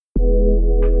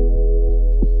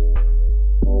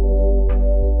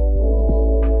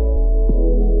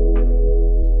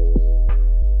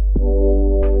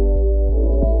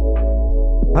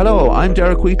I'm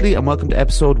Derek Wheatley, and welcome to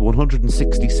episode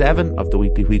 167 of the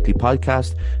Weekly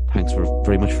podcast. Thanks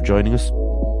very much for joining us.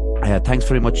 Thanks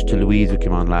very much to Louise, who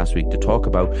came on last week to talk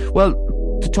about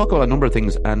a number of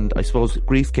things, and I suppose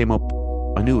grief came up.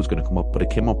 I knew it was going to come up, but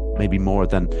it came up maybe more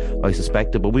than I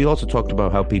suspected. But we also talked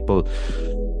about how people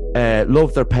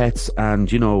love their pets, and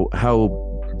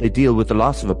how they deal with the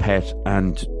loss of a pet,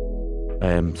 and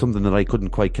something that I couldn't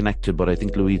quite connect to, but I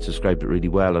think Louise described it really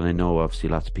well. And I know obviously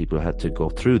lots of people had to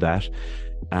go through that,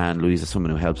 and Louise is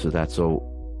someone who helps with that. So,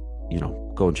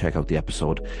 go and check out the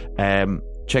episode.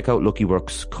 Check out Lucky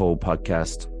Works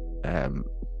co-podcast.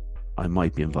 I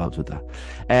might be involved with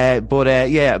that. But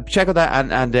check out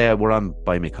that, and we're on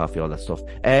Buy Me Coffee, all that stuff.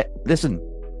 Listen,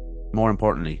 more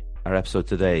importantly, our episode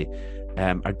today,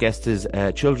 our guest is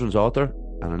a children's author,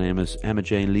 and her name is Emma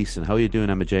Jane Leeson. How are you doing,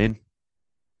 Emma Jane?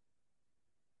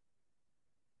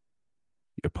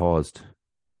 You're paused.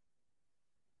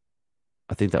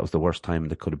 I think that was the worst time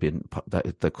that could have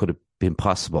been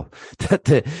possible.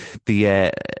 That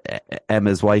the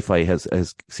Emma's Wi-Fi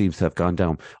has seems to have gone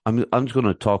down. I'm just going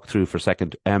to talk through for a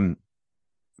second.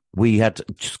 We had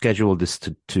scheduled this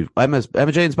to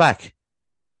Emma Jane's back.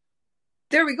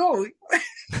 There we go.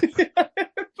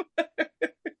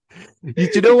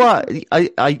 You know what?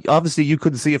 I obviously you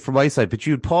couldn't see it from my side, but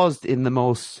you paused in the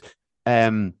most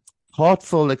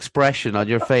thoughtful expression on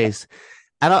your face.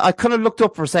 And I kind of looked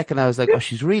up for a second. I was like, oh,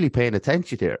 she's really paying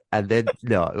attention here. And then,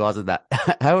 no, it wasn't that.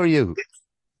 How are you?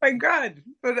 I'm glad.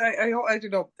 But I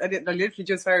don't know. I literally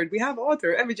just heard, we have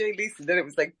author Emma Jane Leeson. Then it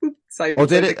was like, boop, silence. Oh,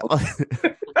 did it?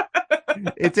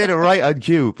 It did it right on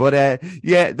cue. But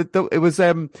it was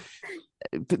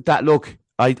that look.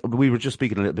 We were just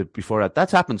speaking a little bit before that.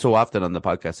 That's happened so often on the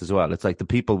podcast as well. It's like the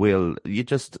people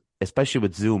especially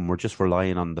with Zoom, we're just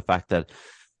relying on the fact that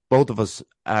both of us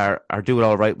are doing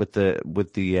all right with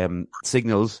the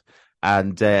signals,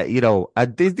 and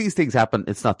these things happen.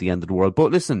 It's not the end of the world.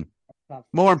 But listen,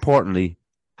 more importantly,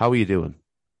 how are you doing?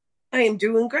 I am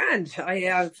doing grand. I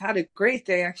have had a great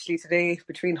day actually today,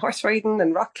 between horse riding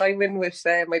and rock climbing with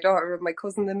my daughter and my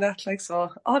cousin and that. Like, so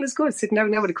all is good. Sitting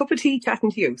down now with a cup of tea,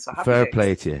 chatting to you. So happy fair days.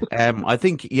 Play to you. I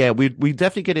think we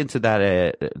definitely get into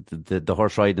that the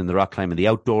horse riding, the rock climbing, the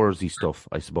outdoorsy stuff,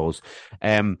 I suppose.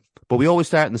 But we always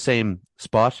start in the same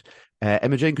spot.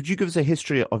 Emma Jane, could you give us a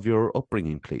history of your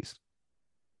upbringing, please?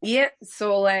 Yeah,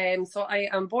 so I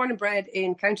am born and bred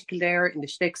in County Kildare in the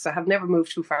Sticks. I have never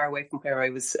moved too far away from where I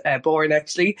was born,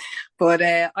 actually. But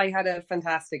I had a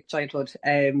fantastic childhood.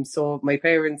 So my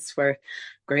parents were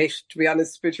great, to be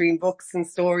honest, between books and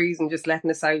stories and just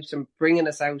letting us out and bringing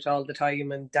us out all the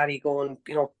time. And Daddy going,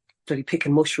 bloody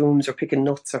picking mushrooms or picking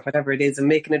nuts or whatever it is, and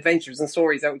making adventures and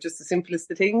stories out of just the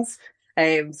simplest of things.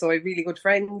 So I have really good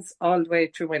friends all the way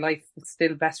through my life.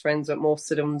 Still best friends with most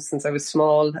of them since I was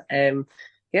small. And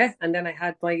then I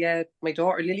had my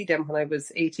daughter Lily then when I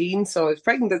was 18. So I was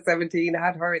pregnant at 17. I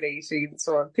had her at 18.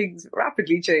 So things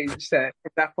rapidly changed from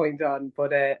that point on.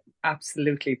 But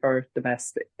absolutely for the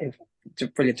best.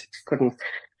 Brilliant. Couldn't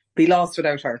be lost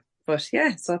without her. But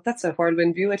yeah, so that's a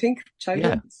whirlwind view, I think.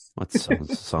 Childhood. Yeah,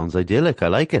 that sounds idyllic. I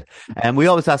like it. And we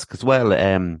always ask as well,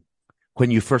 when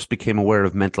you first became aware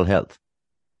of mental health.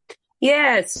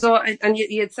 Yeah, so and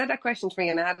you had said that question to me,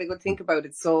 and I had a good think about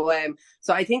it. So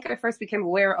I think I first became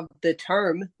aware of the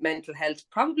term mental health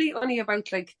probably only about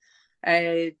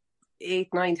 8,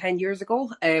 9, 10 years ago,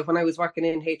 when I was working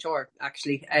in HR,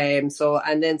 actually. And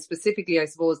then specifically, I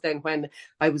suppose, then when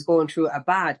I was going through a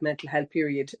bad mental health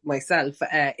period myself,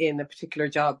 in a particular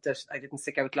job that I didn't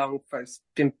stick out long for. I was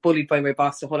being bullied by my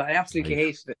boss the whole. I absolutely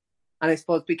hated it. And I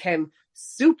suppose became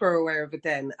super aware of it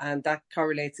then. And that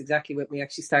correlates exactly with me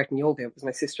actually starting yoga. It was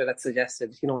my sister that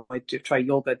suggested, I do try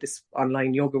yoga, this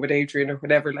online yoga with Adrian or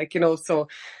whatever, so,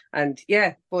 and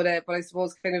yeah, but I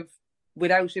suppose kind of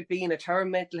without it being a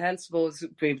term mental health, I suppose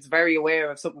I was very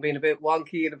aware of something being a bit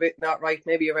wonky and a bit not right,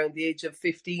 maybe around the age of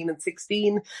 15 and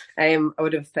 16. I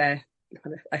would have,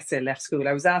 I say left school.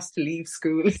 I was asked to leave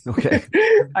school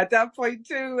at that point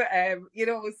too,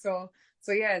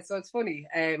 So yeah, so it's funny.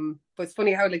 But it's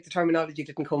funny how the terminology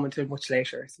didn't come until much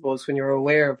later, I suppose, when you're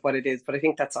aware of what it is. But I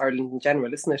think that's Ireland in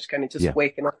general, isn't it? Kind of just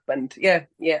waking up and yeah.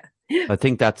 I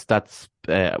think that's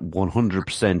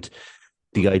 100%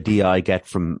 the idea I get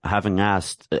from having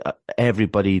asked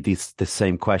everybody the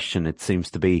same question. It seems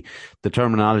to be the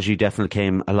terminology definitely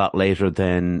came a lot later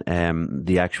than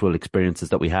the actual experiences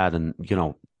that we had, and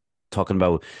talking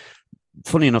about.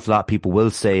 Funny enough, a lot of people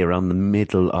will say around the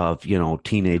middle of,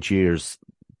 teenage years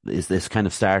is this kind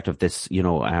of start of this,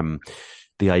 the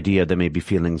idea they maybe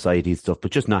feel anxiety and stuff,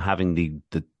 but just not having the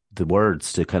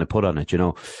words to kind of put on it,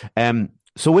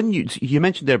 So when you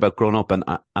mentioned there about growing up, and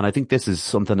I think this is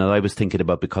something that I was thinking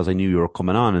about because I knew you were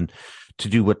coming on and to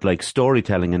do with like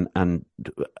storytelling and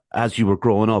as you were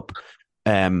growing up,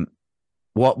 um,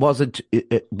 what was it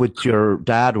with your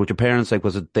dad, with your parents? Like,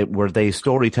 was it were they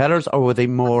storytellers or were they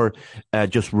more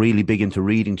just really big into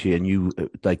reading to you and you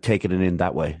like taking it in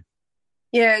that way?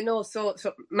 Yeah, no, so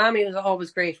Mammy was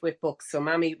always great with books. So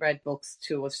Mammy read books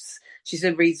to us. She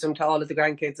still reads them to all of the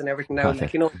grandkids and everything now, like, Okay.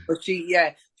 you know, but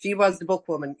she was the book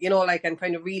woman, you know, like, and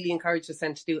kind of really encouraged us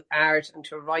then to do art and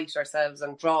to write ourselves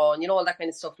and draw and, you know, all that kind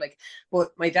of stuff. Like,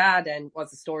 but my dad then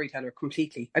was a storyteller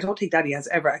completely. I don't think Daddy has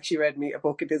ever actually read me a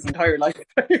book in his entire life.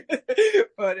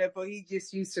 But he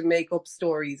just used to make up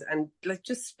stories and like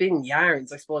just spin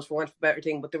yarns, I suppose, for want of a better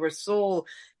thing. But they were so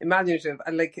imaginative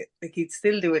and like he'd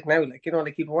still do it now, like, you know,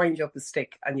 like he'd wind you up a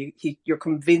stick and you're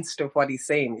convinced of what he's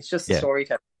saying. It's just Yeah.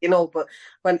 storytelling, you know. But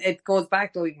when it goes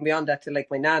back though, even beyond that, to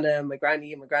like my nana, my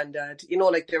granny, and my granddad, you know,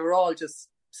 like they were all just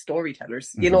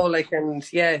storytellers, you know, Hmm. like,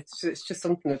 and yeah, it's just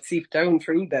something that seeped down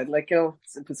through then, like, you know,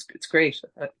 it's great.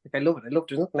 Like, I love it. I love.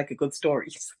 There's nothing like a good story.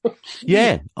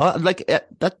 Yeah, like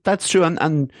that's true, and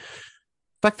the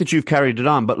fact that you've carried it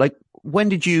on. But like, when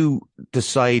did you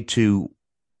decide to,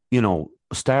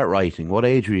 start writing? What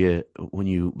age were you when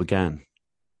you began?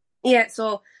 Yeah,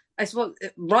 so I suppose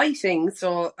writing.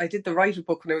 So I did the writer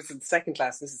book when I was in second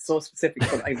class. This is so specific,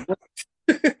 but I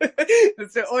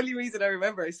that's the only reason I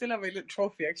remember. I still have my little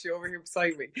trophy actually over here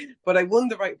beside me. But I won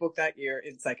the right book that year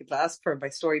in second class for my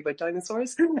story about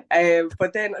dinosaurs.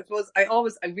 But then I suppose I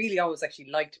really always actually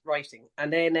liked writing.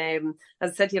 And then,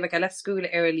 as I said to you, like I left school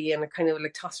early and I kind of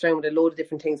like tossed around with a load of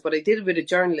different things. But I did a bit of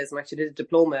journalism. Actually, did a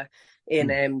diploma in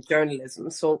Mm. journalism.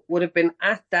 So would have been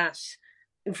at that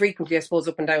infrequently, I suppose,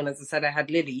 up and down. As I said, I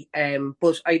had Lily,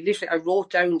 but I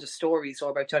wrote down the story so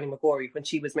about Johnny Mcgory when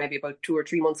she was maybe about 2 or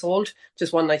 3 months old.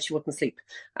 Just one night she wouldn't sleep,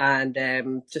 and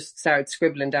just started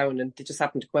scribbling down, and they just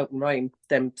happened to come out and rhyme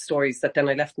them stories that then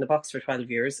I left in the box for 12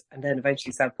 years, and then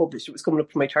eventually self-published. It was coming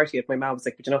up for my 30th. My mom was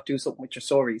like, "Would you not do something with your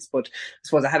stories?" But I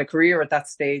suppose I had a career at that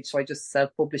stage, so I just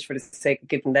self-published for the sake of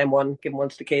giving one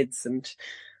to the kids, and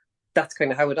that's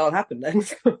kind of how it all happened then.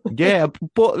 Yeah,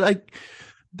 but like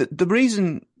the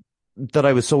reason that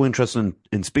I was so interested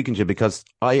in speaking to you because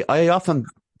I often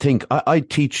think I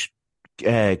teach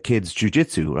kids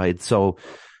jujitsu, right? So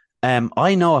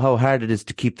I know how hard it is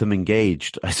to keep them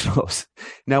engaged, I suppose.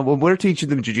 Now, when we're teaching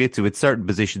them jujitsu, it's certain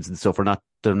positions and stuff,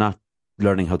 they're not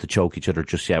learning how to choke each other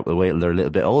just yet. We'll wait till they're a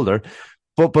little bit older.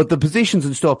 But the positions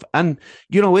and stuff, and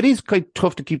it is quite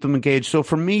tough to keep them engaged. So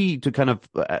for me to kind of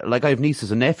like I have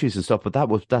nieces and nephews and stuff, but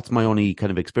that's my only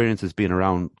kind of experiences being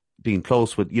around, being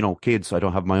close with kids. I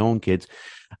don't have my own kids,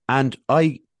 and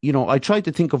I tried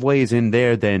to think of ways in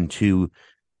there then to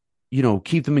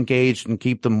keep them engaged and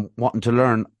keep them wanting to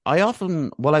learn. I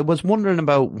was wondering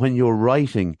about when you're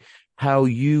writing, how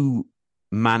you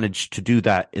manage to do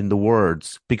that in the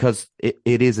words, because it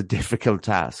is a difficult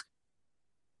task.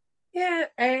 Yeah,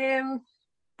 I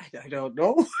don't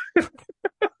know. I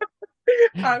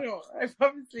don't know.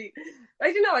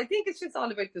 I don't know. I think it's just all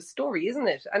about the story, isn't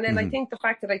it? And then I Hmm. think the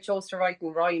fact that I chose to write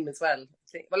in rhyme as well.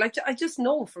 I just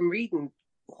know from reading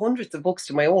hundreds of books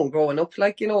to my own growing up,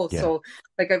 like, Yeah. so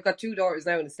like I've got two daughters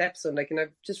now and a stepson, like, and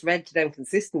I've just read to them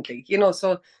consistently,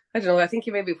 so I don't know. I think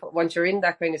you maybe once you're in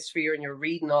that kind of sphere and you're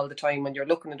reading all the time and you're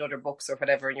looking at other books or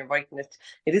whatever and you're writing it,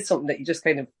 it is something that you just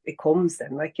kind of, it comes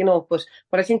then, like, but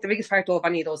I think the biggest part of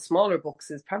any of those smaller books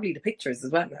is probably the pictures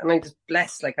as well. And I'm just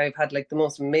blessed. Like I've had like the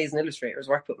most amazing illustrators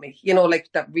work with me, like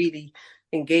that really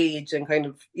engage and kind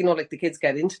of, like the kids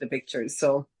get into the pictures.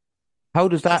 So How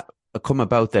does that come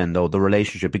about then, though, the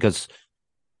relationship? Because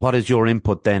what is your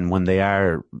input then when they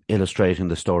are illustrating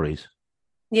the stories?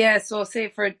 yeah, so say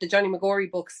for the Johnny Mcgory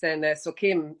books, then so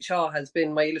Kim Shaw has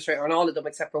been my illustrator on all of them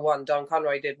except for one. Don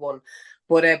Conroy did one,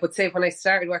 but say when I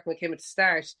started working with Kim at the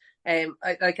start, I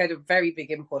had a very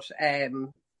big input.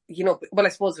 Well, I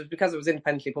suppose it was because I was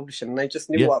independently publishing and I just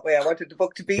knew Yeah, what way I wanted the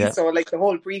book to be. yeah, So like the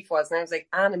whole brief was, and I was like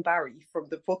Anne and Barry from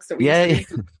the books that we used yeah, to yeah. read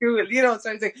in school, So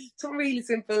I was like something really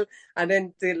simple, and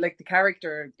then the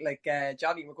character like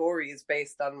Johnny Mcgory is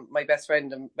based on my best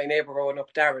friend and my neighbour growing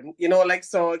up, Darren. Like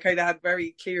so I kind of had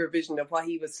very clear vision of what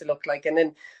he was to look like, and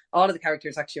then all of the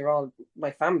characters actually are all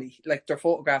my family, like their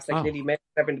photographs, like Oh, Lily May,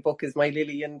 whatever in the book is my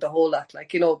Lily, and the whole lot,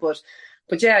 like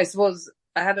but yeah, I suppose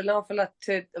I had an awful lot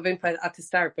of input at the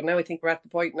start, but now I think we're at the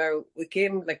point now with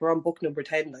Kim, like we're on book number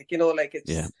 10, like, like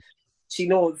yeah. it's, she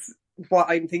knows what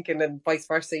I'm thinking and vice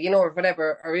versa, you know, or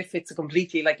whatever. Or if it's a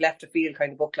completely like left of field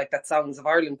kind of book, like that Sounds of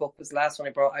Ireland book was the last one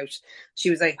I brought out. She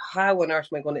was like, how on earth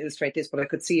am I going to illustrate this? But I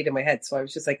could see it in my head. So I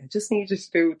was just like, I just need you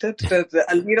to do da, da, da, da.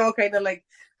 And, you know, kind of like,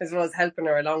 as well as helping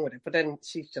her along with it. But then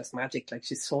she's just magic. Like,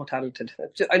 she's so talented.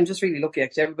 I'm just really lucky.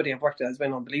 Actually, everybody I've worked with has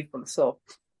been unbelievable. So.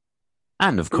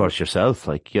 And of course yourself,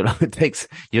 like, you know, it takes,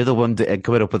 you're the one to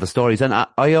come up with the stories. And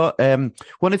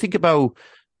when I think about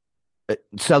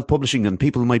self-publishing, and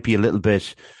people might be a little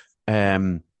bit,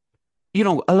 you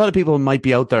know, a lot of people might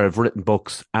be out there, have written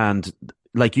books, and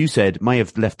like you said, might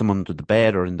have left them under the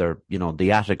bed or in their, you know,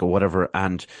 the attic or whatever.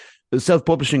 And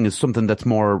self-publishing is something that's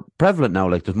more prevalent now.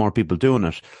 Like, there's more people doing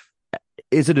it.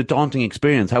 Is it a daunting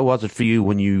experience? How was it for you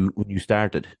when you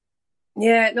started?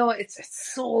 Yeah, no, it's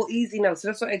so easy now. So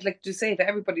that's what I'd like to say to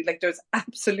everybody. Like, there's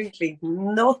absolutely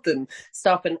nothing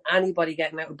stopping anybody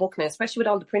getting out a book now, especially with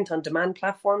all the print on demand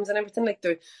platforms and everything. Like,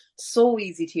 they're so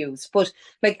easy to use. But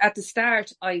like at the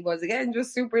start, I was again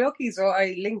just super lucky. So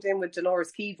I linked in with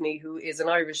Dolores Keaveney, who is an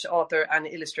Irish author and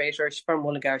illustrator. She's from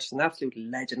Woodland. She's an absolute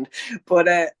legend. But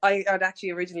I had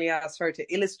actually originally asked her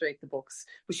to illustrate the books,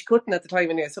 but she couldn't at the time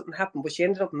anyway. Something happened, but she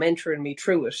ended up mentoring me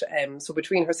through it. So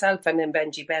between herself and then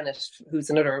Benji Bennett, who's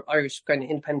another Irish kind of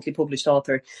independently published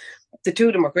author, the two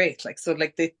of them are great. Like, so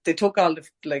like they took all the,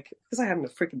 like, because I hadn't a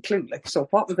freaking clue. Like, so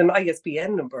what was an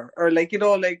ISBN number, or like, you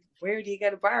know, like, where do you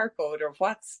get a barcode, or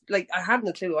what's, like, I hadn't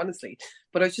a clue, honestly.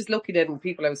 But I was just lucky that the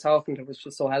people I was talking to was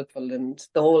just so helpful, and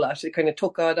the whole lot, it kind of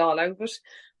took it all out of it.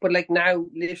 But like now,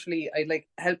 literally, I like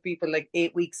help people like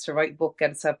 8 weeks to write a book, get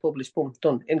it self-published, boom,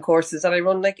 done, in courses that I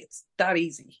run. Like, it's that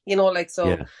easy, you know, like, so.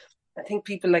 Yeah. I think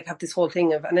people like have this whole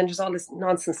thing of, and then there's all this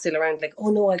nonsense still around, like, oh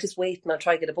no, I'll just wait and I'll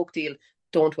try to get a book deal.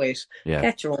 Don't wait. Yeah.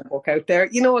 Get your own book out there,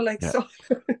 you know, like, yeah. So.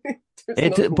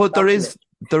 But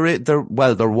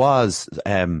there was,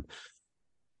 I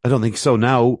don't think so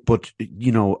now, but,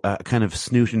 you know, kind of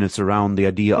snootiness around the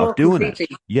idea of doing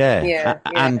completely. It. Yeah.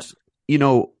 And, you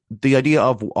know, the idea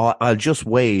of, I'll just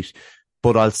wait,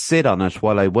 but I'll sit on it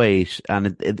while I wait,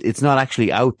 and it's not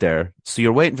actually out there. So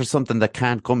you're waiting for something that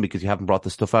can't come because you haven't brought the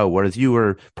stuff out. Whereas you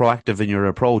were proactive in your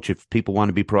approach. If people want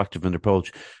to be proactive in their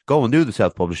approach, go and do the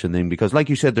self-publishing thing. Because like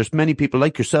you said, there's many people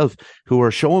like yourself who are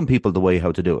showing people the way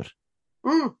how to do it.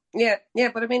 Yeah,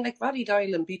 but I mean, like, Roddy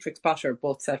Doyle and Beatrix Potter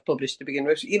both self-published to begin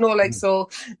with, you know, like, so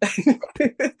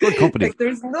good company. Like,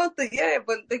 there's nothing, yeah,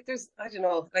 but like, there's, I don't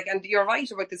know, like, and you're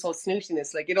right about this whole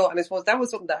snootiness, like, you know, and I suppose that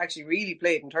was something that actually really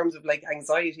played in terms of like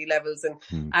anxiety levels,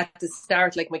 and at the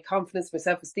start, like, my confidence, my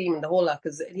self-esteem, and the whole lot,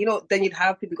 because, you know, then you'd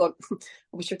have people going, oh,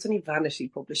 but sure, it's only vanity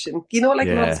publishing, you know, like,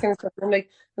 all this kind of stuff. And I'm like,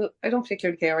 well, I don't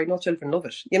particularly care. I know children love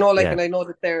it, you know, like, and I know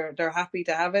that they're happy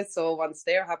to have it. So once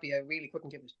they're happy, I really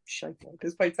couldn't give a shit at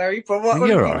this point. Sorry, but what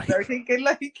you're all right. They're thinking,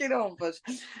 like, you know, but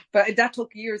that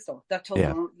took years, though. That took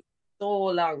so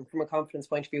long from a confidence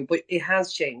point of view. But it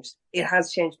has changed. It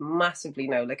has changed massively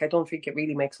now. Like, I don't think it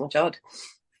really makes much odd.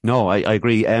 No, I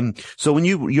agree. So when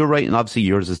you're writing, obviously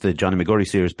yours is the Johnny Mcgory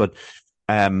series, but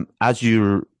as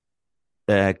you're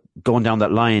going down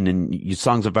that line and you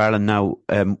Songs of Ireland now,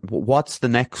 what's the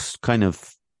next kind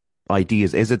of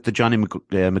ideas? Is it the Johnny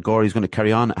Mcgory is going to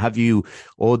carry on? Have you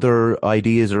other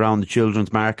ideas around the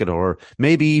children's market, or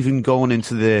maybe even going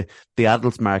into the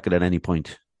adults market at any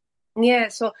point? Yeah,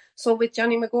 so with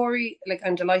Johnny Mcgory, like,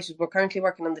 I'm delighted. We're currently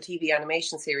working on the TV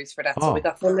animation series for that. So we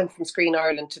got funding from Screen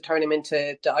Ireland to turn him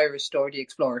into the Irish Dora the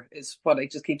Explorer, is what I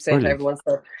just keep saying to everyone.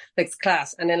 So, like, it's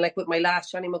class. And then, like, with my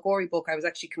last Johnny Mcgory book, I was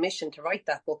actually commissioned to write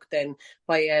that book then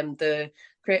by the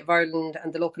Creative Ireland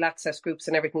and the local access groups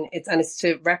and everything. It's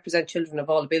to represent children of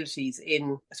all abilities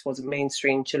in, I suppose, a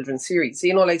mainstream children's series.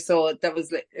 You know, like, so that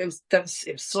was like, it was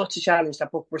such a challenge,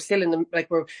 that book. We're still in the, like,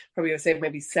 we're probably, I would say,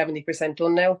 maybe 70%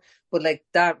 done now. But like,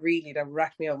 that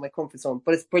racked me out of my comfort zone.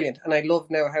 But it's brilliant. And I love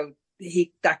now how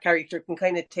that character can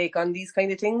kind of take on these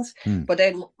kind of things. But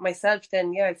then myself,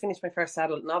 I finished my first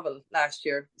adult novel last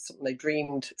year, something I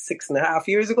dreamed 6.5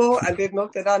 years ago, and did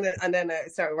nothing on it. And then I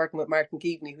started working with Martin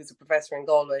Keaveney, who's a professor in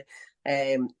Galway.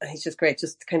 And he's just great,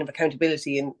 just kind of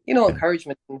accountability and, you know,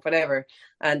 encouragement and whatever.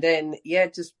 And then,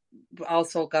 just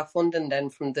also got funding then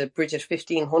from the Bridget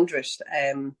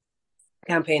 1500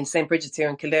 campaign, St. Bridget's here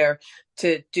in Kildare,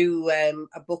 to do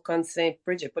a book on St.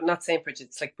 Bridget, but not St. Bridget.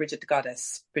 It's like Bridget the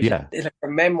Goddess. Bridget, it's like her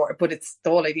memoir, but it's the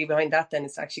whole idea behind that then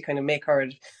is to actually kind of make her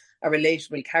a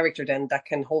relatable character then that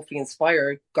can hopefully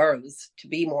inspire girls to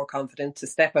be more confident, to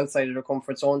step outside of their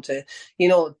comfort zone, to, you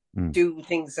know, do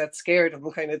things that scared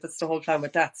them, kind of. That's the whole plan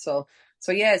with that. So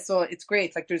it's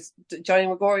great. Like, there's Johnny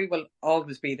Mcgory will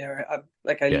always be there. I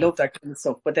love that kind of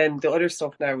stuff. But then the other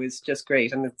stuff now is just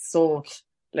great, and it's so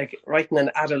like writing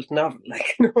an adult novel.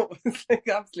 Like, you know, it was like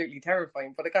absolutely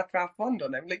terrifying. But I got draft one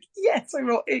done. I'm like, yes, I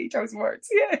wrote 80,000 words.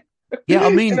 Yeah. Yeah, I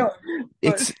You mean, know,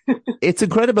 but it's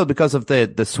incredible because of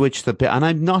the switch and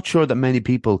I'm not sure that many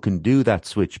people can do that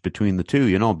switch between the two,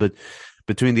 you know, but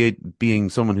between the being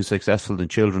someone who's successful in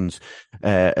children's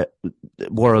uh,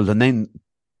 world and then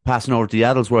passing over to the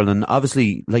adults world, and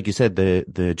obviously, like you said,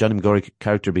 the Johnny Mcgory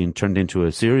character being turned into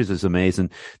a series is amazing.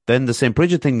 Then the St.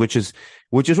 Bridget thing, which is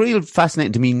really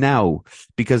fascinating to me now,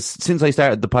 because since I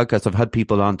started the podcast, I've had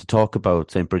people on to talk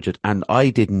about St. Bridget, and I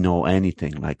didn't know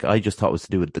anything. Like, I just thought it was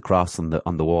to do with the cross on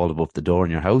the wall above the door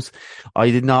in your house.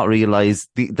 I did not realize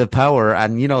the power,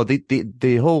 and you know,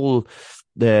 the whole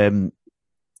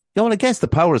I guess the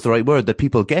power is the right word that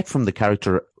people get from the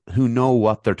character who know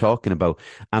what they're talking about.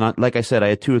 And like I said, I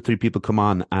had 2 or 3 people come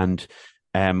on, and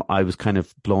I was kind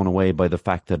of blown away by the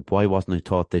fact that why wasn't I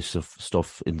taught this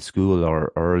stuff in school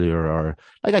or earlier, or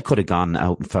like I could have gone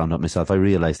out and found out myself. I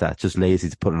realized that, just lazy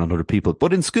to put it on other people.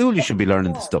 But in school, you should be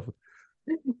learning this stuff.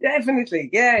 definitely,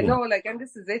 yeah, Yeah. no, like, and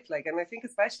this is it, like, and I think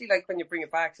especially like when you bring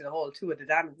it back to the whole two of the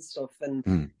dam and stuff,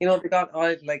 and you know,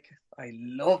 I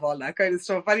love all that kind of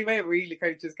stuff. Anyway, it really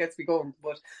kind of just gets me going.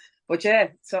 But yeah.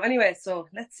 So anyway, so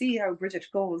let's see how Bridget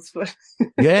goes. But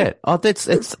Yeah,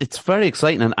 it's very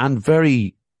exciting and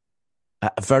very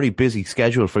a very busy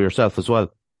schedule for yourself as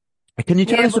well. Can you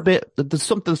tell us a bit? There's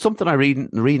something I read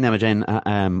Emma Jane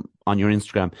on your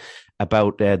Instagram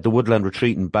about the Woodland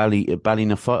retreat in Ballynafagh.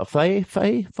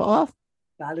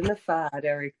 Ballynafagh,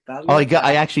 Derek.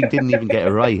 I actually didn't even get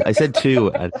it right. I said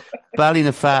 2.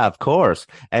 Ballynafagh, of course.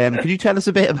 Could you tell us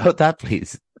a bit about that,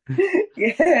 please?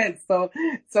 Yeah, so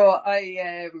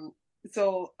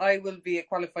I will be a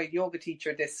qualified yoga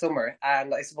teacher this summer,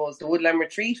 and I suppose the Woodland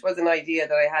retreat was an idea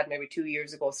that I had maybe 2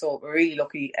 years ago. So we're really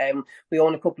lucky. We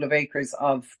own a couple of acres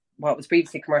of what was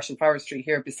previously commercial forestry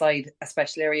here beside a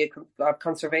special area of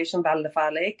conservation,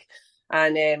 Ballynafagh Lake.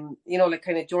 And you know, like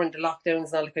kind of during the lockdowns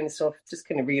and all that kind of stuff, just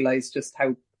kind of realised just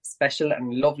how special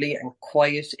and lovely and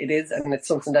quiet it is, and it's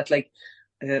something that like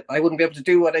I wouldn't be able to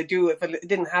do what I do if I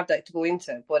didn't have that to go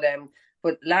into.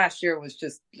 But last year was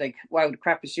just like, wow, the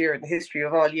crappiest year in the history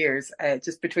of all years.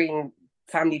 Just between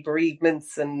family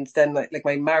bereavements and then like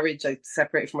my marriage, I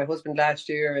separated from my husband last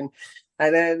year, and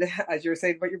then as you were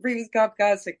saying about your previous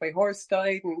podcast, like my horse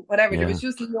died and whatever. There Yeah. was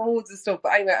just loads of stuff.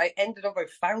 But anyway, I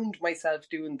found myself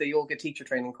doing the yoga teacher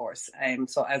training course.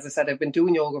 So as I said, I've been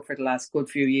doing yoga for the last good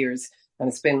few years, and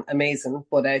it's been amazing.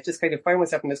 But I just kind of found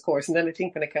myself in this course. And then I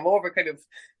think when I came over, kind of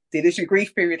the initial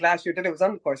grief period last year, then I was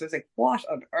on the course, I was like, what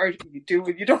on earth are you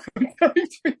doing? You don't have time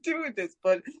to be doing this.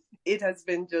 But it has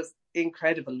been just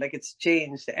incredible. Like, it's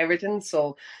changed everything.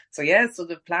 So yeah, so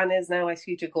the plan is now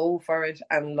actually to go for it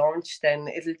and launch. Then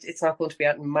it's not going to be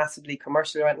out massively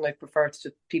commercial or anything. I prefer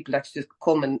to people actually just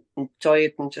come and enjoy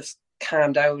it and just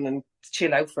calm down and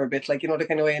chill out for a bit, like, you know, the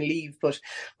kind of way, and leave. But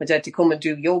my dad to come and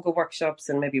do yoga workshops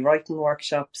and maybe writing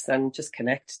workshops and just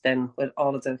connect then with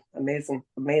all of the amazing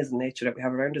nature that we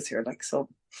have around us here. Like, so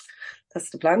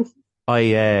that's the plan.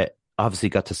 I obviously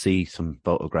got to see some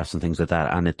photographs and things like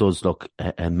that, and it does look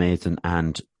amazing.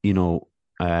 And you know,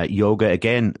 yoga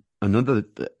again, another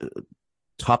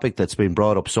topic that's been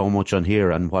brought up so much on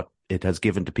here, and what it has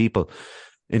given to people.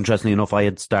 Interestingly enough, I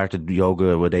had started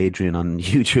yoga with Adrian on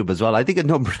YouTube as well. I think a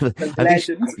number of,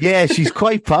 yeah, she's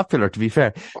quite popular, to be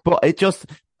fair. But it just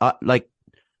like,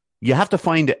 you have to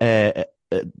find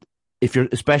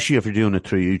especially if you're doing it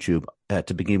through YouTube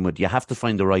to begin with, you have to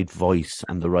find the right voice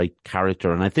and the right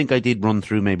character. And I think I did run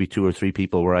through maybe 2 or 3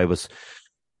 people where it's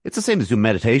the same as doing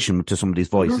meditation to somebody's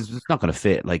voice. Mm-hmm. It's not going to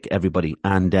fit like everybody.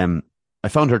 And I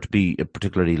found her to be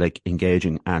particularly like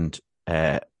engaging and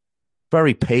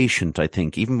very patient, I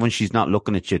think, even when she's not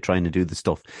looking at you trying to do the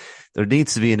stuff. There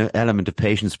needs to be an element of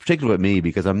patience, particularly with me,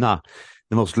 because I'm not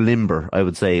the most limber, I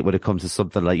would say, when it comes to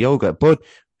something like yoga. But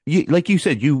like you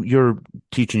said, you're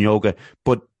teaching yoga,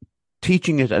 but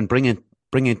teaching it and bring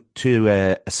it to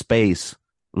a space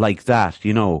like that,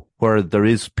 you know, where there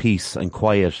is peace and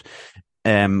quiet.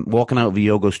 Walking out of a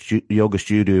yoga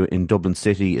studio in Dublin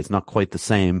City is not quite the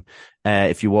same.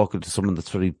 If you walk into someone that's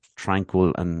very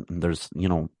tranquil and there's, you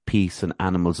know, peace and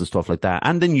animals and stuff like that.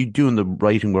 And then you doing the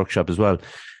writing workshop as well.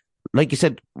 Like you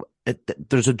said,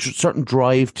 there's a certain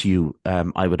drive to you,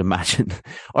 I would imagine,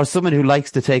 or someone who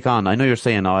likes to take on. I know you're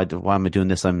saying, "Oh, why am I doing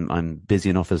this? I'm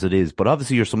busy enough as it is." But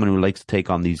obviously, you're someone who likes to take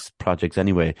on these projects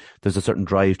anyway. There's a certain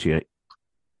drive to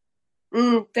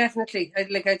you. Definitely. I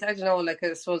don't know, like,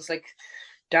 I suppose, like,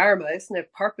 dharma, isn't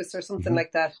it? Purpose or something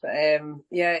like that.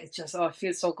 Yeah, it just, it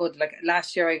feels so good. Like,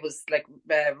 last year I was like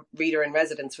reader in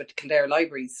residence with Kildare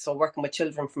Libraries, so working with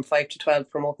children from 5 to 12,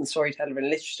 promoting storytelling and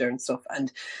literature and stuff.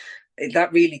 And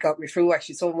that really got me through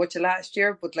actually so much of last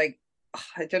year. But like,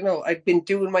 I don't know, I've been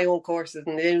doing my own courses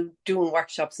and then doing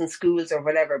workshops in schools or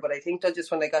whatever. But I think that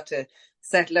just when I got to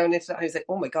settle down into it, I was like,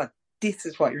 oh my God, this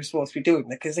is what you're supposed to be doing.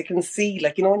 Because I can see,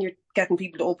 like, when you're getting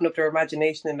people to open up their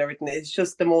imagination and everything, it's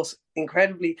just the most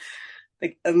incredibly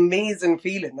like amazing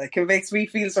feeling. Like it makes me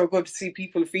feel so good to see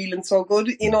people feeling so good,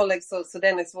 like so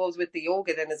then I suppose with the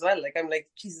yoga then as well, like I'm like,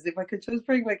 Jesus, if I could just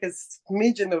bring like a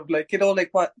smidgen of like, like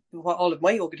what all of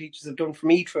my yoga teachers have done for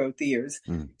me throughout the years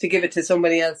to give it to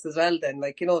somebody else as well then,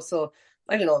 like, so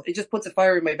I don't know, it just puts a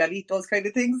fire in my belly, those kind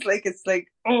of things. Like it's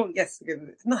like, oh yes,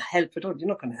 it's not help at all, you're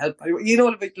not going to help,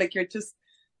 like you're just,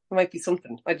 it might be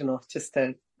something, I don't know, just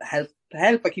to help.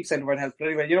 I keep saying the word help, but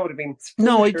anyway, you know what I mean.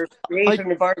 No, create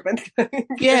an environment.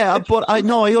 Yeah, but I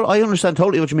understand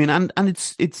totally what you mean, and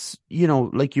it's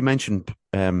like you mentioned,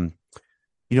 the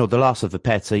loss of a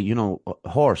pet, say a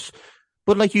horse,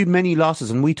 but like you many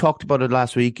losses, and we talked about it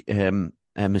last week.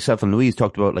 Myself and Louise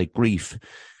talked about like grief,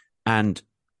 and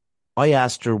I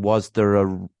asked her, was there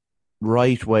a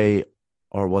right way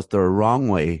or was there a wrong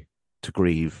way to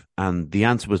grieve? And the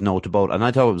answer was no to both. And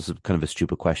I thought it was kind of a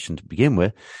stupid question to begin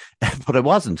with, but it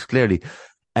wasn't, clearly.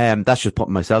 That's just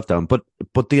putting myself down. But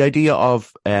the idea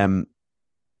of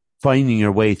finding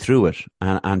your way through it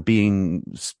and being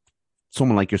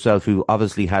someone like yourself who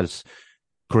obviously has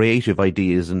creative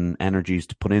ideas and energies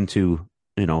to put into,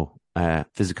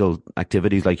 physical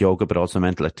activities like yoga, but also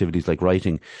mental activities like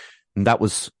writing. And that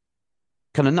was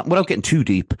kind of, not, without getting too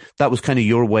deep, that was kind of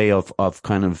your way of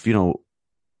kind of,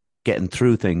 getting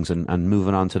through things and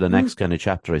moving on to the next kind of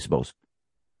chapter, I suppose.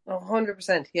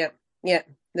 100%. Yeah. Yeah.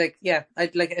 Like, yeah,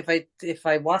 I'd like, if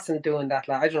I wasn't doing that,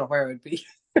 like, I don't know where I'd be.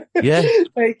 Yeah.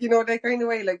 Like, that kind of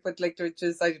way, like, but like, they're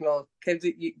just, I don't know,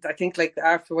 I think like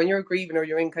after, when you're grieving or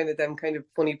you're in kind of them kind of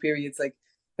funny periods, like,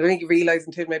 I don't think you realise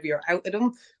until maybe you're out of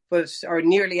them, or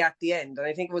nearly at the end. And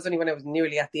I think it was only when I was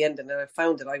nearly at the end and then I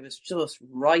found that I was just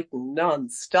writing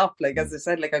non-stop. Like, as I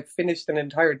said, like, I finished an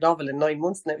entire novel in 9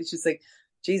 months, and it was just like,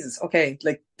 Jesus, okay,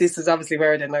 like, this is obviously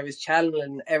where then I was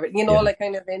channeling everything, like,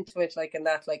 kind of into it, like, and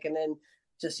that, like, and then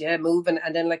just, moving.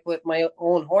 And then, like, with my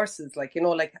own horses, like,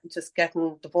 like, just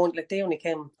getting the phone, like, they only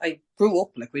came, I grew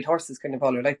up, like, with horses kind of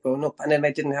all our life growing up. And then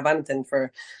I didn't have anything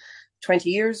for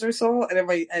 20 years or so. And then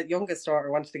my youngest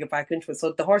daughter wanted to get back into it.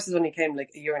 So the horses only came,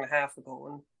 like, a year and a half ago.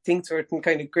 And things were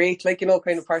kind of great, like,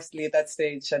 kind of personally at that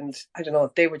stage. And I don't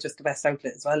know, they were just the best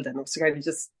outlet as well then. It was kind of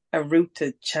just a route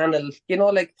to channel,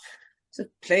 like, just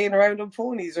playing around on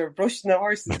ponies or brushing the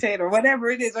horse's tail or whatever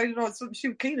it is. I don't know. It's something she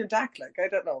would clean and tack, like, I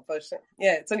don't know. But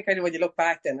yeah, it's only kind of when you look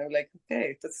back then, I'm like,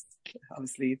 okay, that's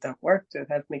obviously that worked. It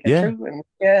helped me get through. And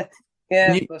yeah.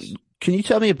 Can you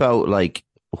tell me about like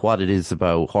what it is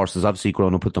about horses? Obviously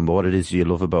growing up with them, but what it is you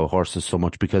love about horses so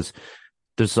much? Because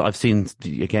I've seen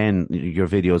again your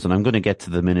videos, and I'm going to get to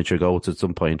the miniature goats at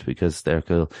some point because they're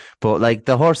cool. But like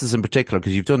the horses in particular,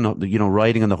 because you've done,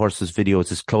 riding on the horses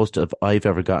videos as close to I've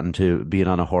ever gotten to being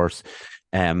on a horse.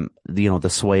 The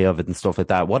sway of it and stuff like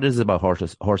that. What is it about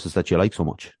horses that you like so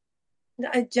much?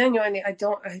 I genuinely, I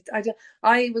don't.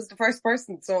 I was the first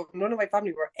person, so none of my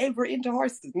family were ever into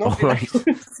horses. Nobody liked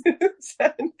horses.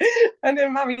 And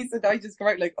then Mommy said I just come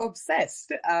out like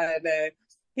obsessed, and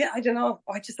yeah, I don't know.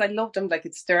 I love them. Like,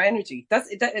 it's their energy. That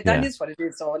is what it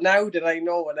is. So now that I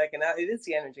know, like, and it is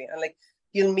the energy. And like,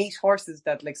 you'll meet horses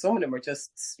that, like, some of them are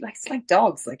just like, it's like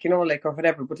dogs, like, like, or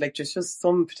whatever. But like, there's just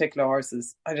some particular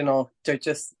horses, I don't know, they're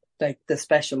just like the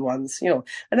special ones, And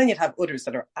then you'd have others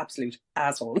that are absolute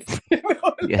assholes.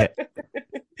 Yeah,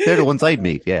 they're the ones I'd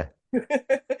meet. Yeah.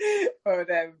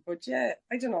 But yeah,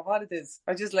 I don't know what it is.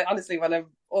 I just, like, honestly, when I'm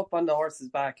up on the horse's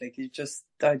back, like, you just,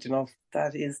 I don't know,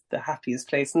 that is the happiest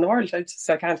place in the world. I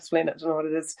can't explain it. I don't know what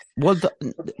it is. Well,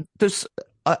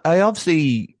 I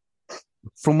obviously,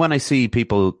 from when I see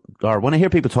people, or when I hear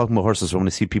people talking about horses, or when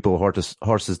I see people with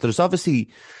horses, there's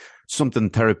obviously something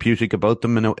therapeutic about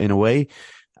them in a way.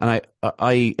 And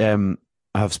I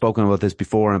have spoken about this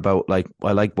before, about, like,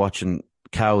 I like watching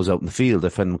cows out in the field. I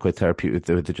find them quite therapeutic.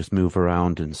 They just move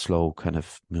around in slow kind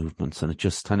of movements, and it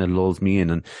just kind of lulls me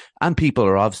in. And people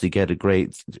are obviously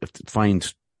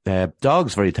find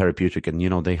dogs very therapeutic,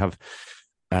 and they have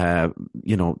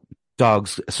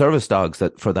dogs, service dogs,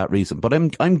 that for that reason. But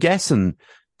I'm guessing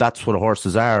that's what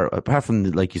horses are, apart from,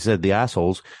 like you said, the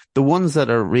assholes, the ones that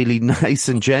are really nice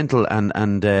and gentle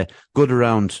and good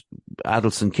around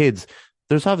adults and kids.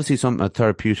 There's obviously a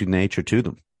therapeutic nature to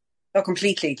them. Oh,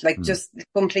 completely. Like, just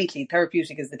completely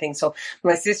therapeutic is the thing. So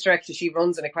my sister, actually, she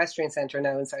runs an equestrian centre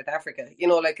now in South Africa,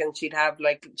 like, and she'd have,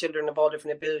 like, children of all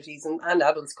different abilities and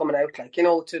adults coming out, like,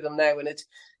 to them now. And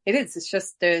it's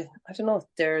just, I don't know,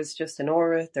 there's just an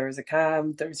aura, there's a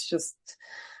calm, there's just,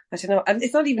 I don't know. And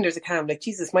it's not even there's a cam. Like,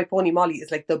 Jesus, my pony Molly is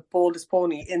like the boldest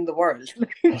pony in the world.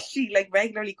 She like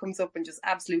regularly comes up and just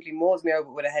absolutely maws me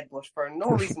out with a headbutt for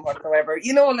no reason whatsoever.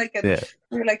 You know, like, and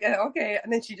you're like, okay.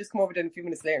 And then she just come over then a few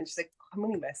minutes later and she's like, I'm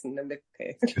only messing. And I'm like,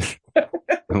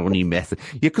 okay. Only messing.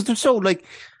 Yeah, because they're so like,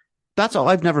 that's all.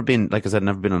 I've never been, like I said,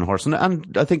 never been on a horse.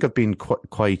 And I think I've been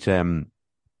quite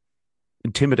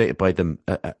intimidated by them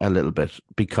a little bit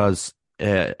because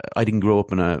I didn't grow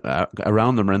up in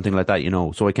around them or anything like that, you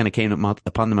know. So I kind of came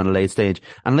upon them at a late stage.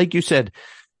 And like you said,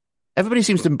 everybody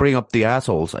seems to bring up the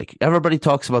assholes. Like everybody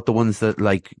talks about the ones that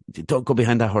like don't go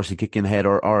behind that horse and kick you in the head,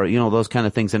 or you know, those kind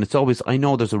of things. And it's always, I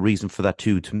know there's a reason for that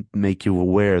too, to make you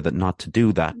aware that not to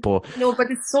do that. But no, but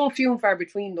it's so few and far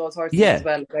between those horses as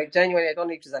well. Like genuinely, I don't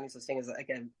think there's any such thing as like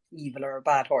an evil or a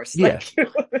bad horse. Like,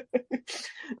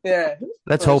 yeah.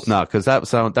 Let's hope not, because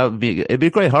it'd be a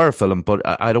great horror film, but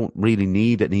I don't really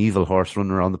need an evil horse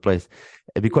running around the place.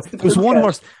 It'd be quite.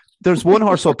 There's one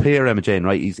horse up here, Emma Jane,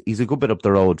 right? He's a good bit up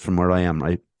the road from where I am,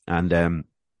 right? And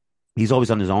he's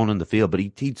always on his own in the field, but he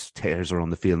tears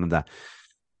around the field and that.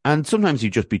 And sometimes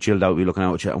he'd just be chilled out, be looking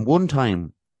out at you. And one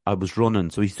time I was running,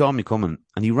 so he saw me coming,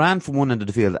 and he ran from one end of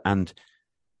the field, and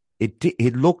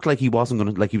it looked like he wasn't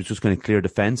going to, like he was just going to clear the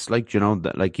fence, like, you know,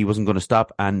 like he wasn't going to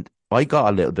stop. And I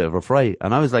got a little bit of a fray,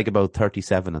 and I was like about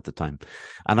 37 at the time,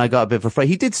 and I got a bit of a fray.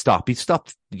 He did stop. He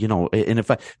stopped, you know, in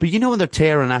effect. But you know, when they're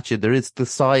tearing at you, there is the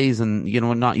size, and, you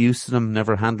know, not used to them,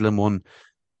 never handling one.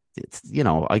 It's, you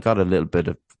know, I got a little bit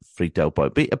of freaked out by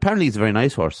it. But apparently he's a very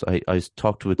nice horse. I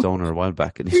talked to its owner a while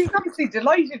back. And he's obviously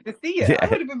delighted to see it. Yeah. I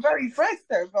would have been very impressed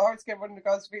there if a horse came running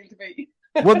across the field to me.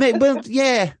 well,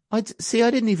 yeah. I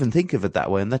didn't even think of it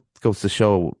that way, and that goes to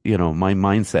show, you know, my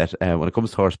mindset when it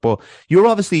comes to horse. But you're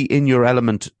obviously in your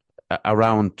element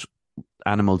around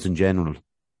animals in general.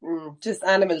 Just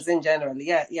animals in general,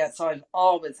 yeah. So I've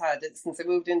always had it since I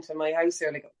moved into my house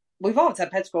here. Like, we've always had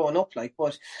pets growing up, like,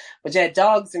 but yeah,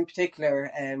 dogs in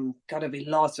particular, gotta be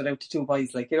lost without the two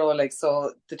boys, like, you know, like,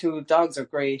 so the two dogs are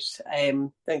great,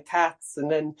 then cats,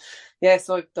 and then, yeah,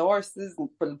 so the horses,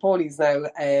 but the ponies now,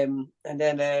 and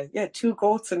then, two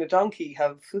goats and a donkey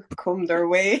have come their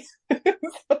way.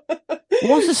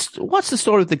 What's the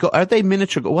story with the goats? Are they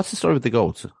miniature goats? What's the story with the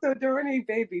goats? So they're only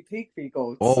baby pygmy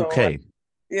goats. Okay. So,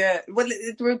 yeah, well,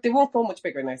 they won't go much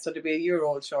bigger now, so they'll be a year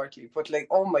old shortly. But like,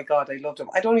 oh my God, I loved them.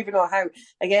 I don't even know how.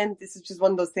 Again, this is just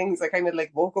one of those things. I kind of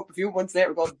like woke up a few months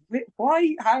later going,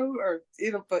 why, how, or,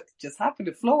 you know, but it just happened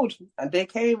to float, and they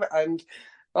came, and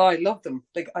I loved them.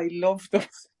 Like, I loved them.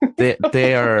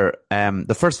 they are,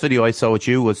 the first video I saw with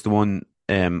you was the one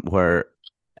where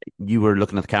you were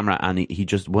looking at the camera, and he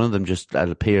just, one of them just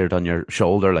appeared on your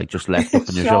shoulder, like just left up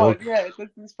on your shoulder. Yeah,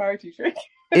 that's his party trick.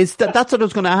 That's what I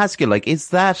was going to ask you. Like, is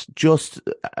that just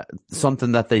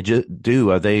something that they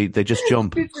do? Or they just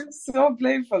jump? It's so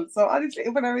playful. So honestly,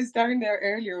 when I was down there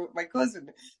earlier with my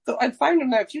cousin, so I found them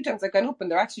now a few times. I've gone up and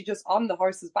they're actually just on the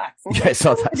horse's backs. Yeah, I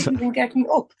saw that. They even getting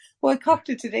up. Well, I copped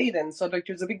it today then. So like,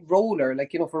 there's a big roller,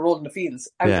 like, you know, for rolling the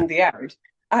fields out in the yard.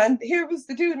 And here was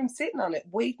the dude, I'm sitting on it,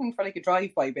 waiting for like a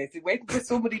drive-by, basically, waiting for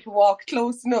somebody to walk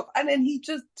close enough. And then he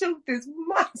just took this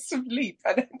massive leap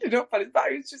and ended up on his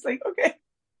back. He was just like, okay.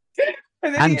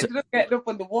 And then he ended up getting up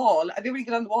on the wall. And then when he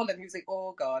got on the wall, then he was like,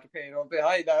 oh God, okay, I'm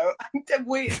behind now. And then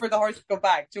waiting for the horse to go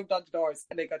back, jumped onto the horse.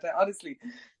 And they got that. Honestly,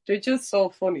 they're just so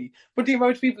funny. But the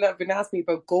amount of people that have been asking me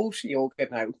about goat yoga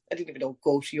now, I didn't even know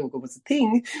goat yoga was a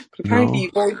thing. But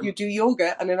apparently you do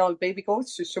yoga and then all baby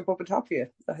goats just jump up on top of you.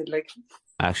 I had like...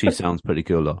 Actually sounds pretty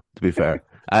cool though, to be fair.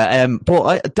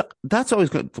 But that's always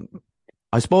good.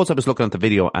 I suppose I was looking at the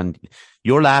video, and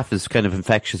your laugh is kind of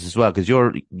infectious as well, because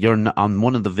you're not, on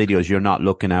one of the videos, you're not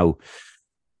looking out.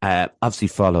 Obviously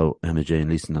follow Emma Jane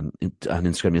Leeson on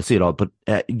Instagram, you'll see it all, but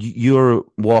you're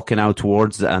walking out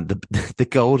towards and the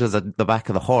goat is at the back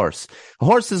of the horse. The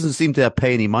horse doesn't seem to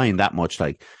pay any mind that much,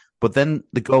 like, but then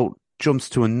the goat jumps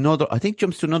to another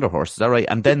horse, is that right?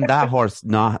 And then that horse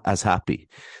not as happy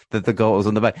that the goat was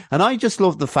on the back. And I just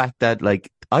love the fact that, like,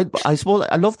 I suppose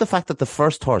I love the fact that the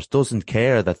first horse doesn't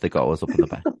care that the goat was up in the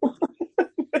back.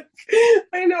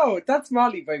 I know, that's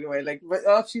Molly, by the way. Like,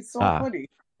 she's so funny.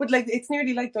 But like, it's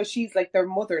nearly like though she's like their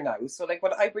mother now. So like,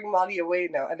 when I bring Molly away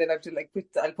now, and then I have to like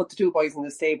I'll put the two boys in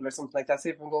the stable or something like that,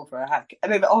 say if I'm going for a hack,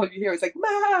 and then all you hear is like,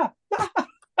 Ma, Ma.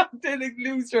 They like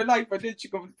lose their life, and then she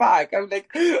comes back. I'm like,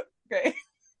 okay.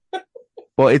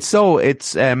 Well, it's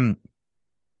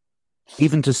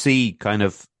even to see kind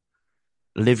of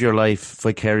live your life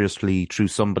vicariously through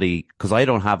somebody, because I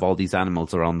don't have all these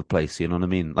animals around the place, you know what I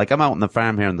mean? Like, I'm out on the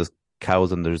farm here and there's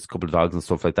cows and there's a couple of dogs and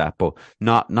stuff like that, but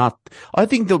not, I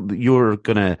think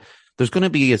that there's gonna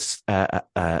be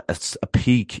a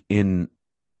peak in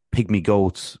pygmy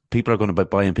goats. People are going to be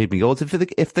buying pygmy goats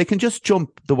if they can just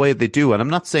jump the way they do. And I'm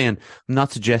not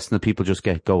suggesting that people just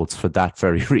get goats for that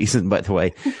very reason, by the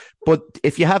way. But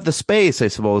if you have the space, I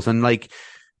suppose, and like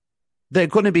they're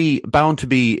going to be bound to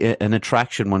be an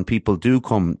attraction when people do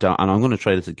come down. And I'm going to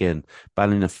try this again.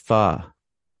 Ballynafagh.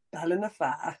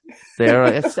 Ballynafagh. There,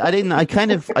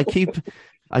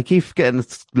 I keep getting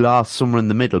lost somewhere in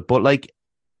the middle. But like,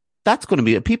 that's going to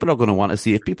be, people are going to want to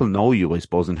see, if people know you, I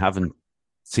suppose, and haven't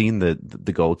seen the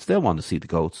goats, they'll want to see the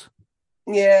goats.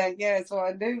 Yeah.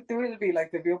 So they will be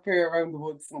like, they'll be up here around the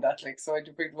woods and that, like, so I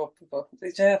do bring them up.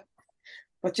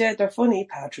 But yeah, they're funny,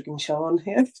 Patrick and Sean.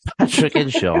 Yeah. Patrick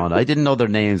and Sean. I didn't know their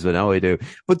names, but now I do.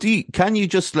 But can you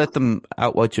just let them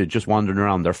out watch you just wandering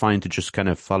around? They're fine to just kind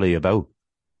of follow you about.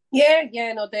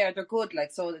 Yeah, no, they're good.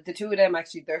 Like, so the two of them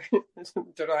actually, they're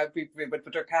don't know how people, but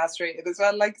they're castrated as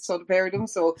well. Like, so the pair of them.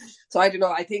 So I don't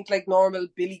know. I think like normal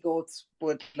billy goats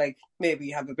would like maybe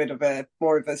have a bit of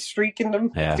more of a streak in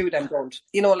them. Yeah. Two of them don't.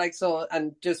 Like so.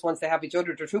 And just once they have each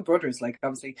other, they're two brothers. Like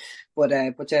obviously, but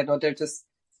yeah, no, they're just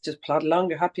plod along.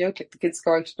 They're happy out. Like the kids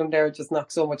go out to them there, just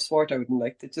knock so much sport out, and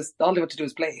like they just all they want to do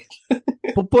is play.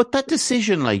 But that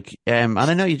decision, like, and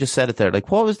I know you just said it there, like,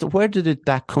 where did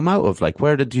that come out of? Like,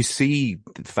 where did you see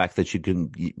the fact that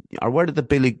or where did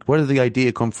the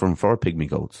idea come from for pygmy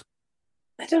goats?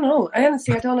 I don't know. I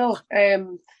honestly don't know.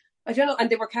 I don't know. And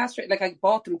they were castrated. Like I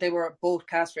bought them, they were both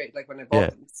castrated. Like when I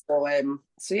bought them. So I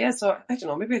don't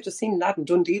know. Maybe I just seen that in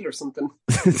Dundee or something.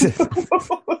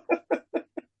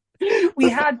 We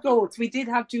had goats. We did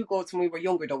have two goats when we were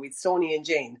younger, though. We'd Sony and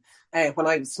Jane when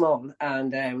I was small,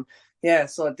 and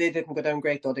so they didn't go down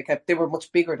great though. They were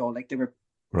much bigger though. Like they were.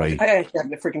 Right. I actually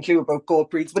haven't a freaking clue about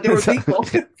goat breeds, but they were big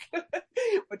goats.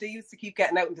 But they used to keep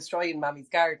getting out and destroying Mammy's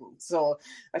garden. So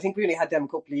I think we only had them a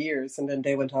couple of years, and then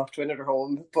they went off to another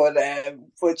home.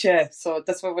 But yeah, so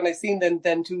that's why when I seen them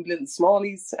two little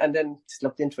smallies, and then just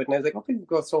looked into it, and I was like, okay,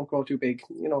 goats don't grow too big,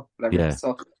 whatever. Yeah.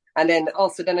 So. And then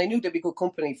I knew there'd be good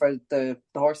company for the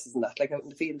horses and that, like out in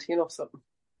the field, something.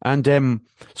 And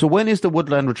so when is the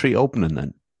Woodland retreat opening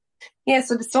then? Yeah,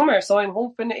 so the summer. So I'm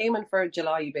aiming for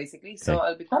July, basically. So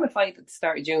I'll be qualified at the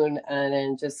start of June and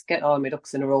then just get all my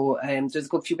ducks in a row. There's a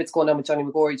good few bits going on with Johnny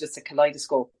Mcgory, just a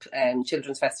kaleidoscope,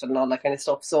 children's festival and all that kind of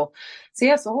stuff. So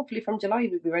hopefully from July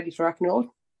we'll be ready to rock and roll.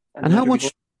 And how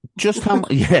much, just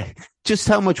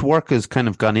how much work has kind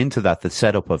of gone into the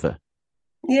setup of it?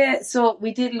 Yeah, so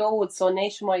we did loads. So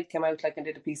Nationwide came out and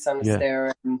did a piece on us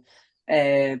there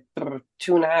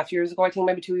 2.5 years ago, I think,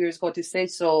 maybe 2 years ago at this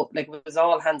stage. So like it was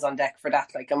all hands on deck for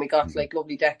that. Like, and we got like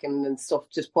lovely decking and stuff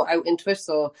just put out into it.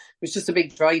 So it was just a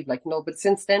big drive, But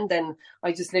since then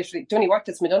I just literally the only work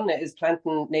that's been done is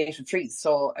planting native trees.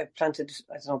 So I've planted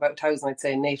about 1,000, I'd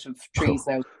say, native trees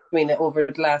now. Over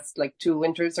the last 2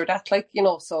 winters or that,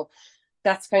 So.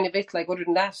 That's kind of it. Like, other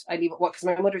than that, I leave it because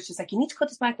my mother's just like, you need to cut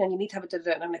this back and you need to have it.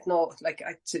 And I'm like, no, I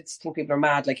just think people are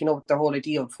mad. Their whole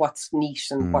idea of what's niche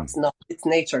and what's not. It's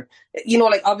nature.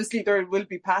 Obviously there will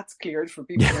be paths cleared for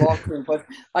people to walk through, but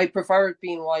I prefer it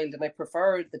being wild and I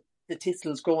prefer the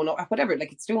thistles growing up, whatever.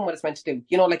 It's doing what it's meant to do.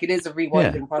 It is a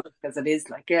rewilding product as it is.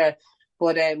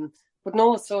 But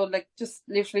no, so just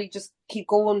literally just keep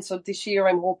going. So this year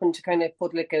I'm hoping to kind of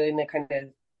put in a kind of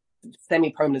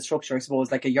semi-permanent structure, I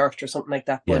suppose, like a yurt or something like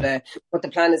that. Yeah. But the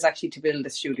plan is actually to build a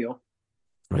studio,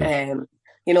 right.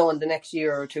 In the next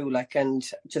year or two, and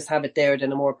just have it there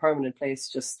in a more permanent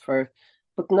place,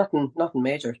 but nothing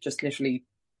major, just literally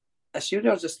a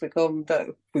studio, just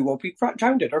that we won't be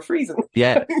drowned or freezing.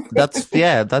 Yeah,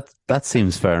 that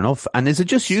seems fair enough. And is it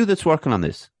just you that's working on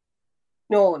this?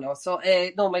 No. So,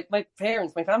 my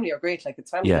parents, my family are great.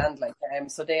 It's family land,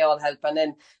 so they all help. And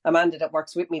then Amanda that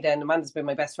works with me Amanda's been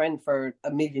my best friend for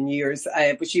a million years.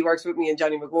 But she works with me and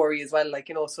Johnny Mcgory as well,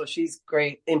 so she's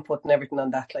great input and everything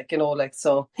on that,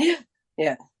 so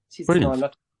yeah, she's, brilliant. I'm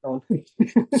not known.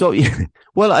 So,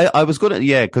 well, I was going to,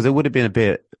 because it would have been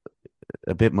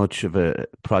a bit much of a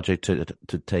project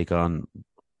to take on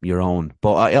your own.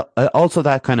 But I also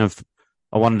that kind of,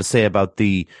 I wanted to say about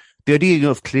the idea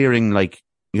of clearing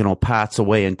paths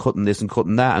away and cutting this and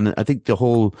cutting that. And I think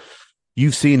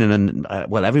you've seen it, and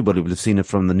everybody would have seen it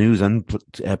from the news and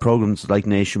programs like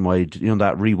Nationwide,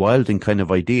 that rewilding kind of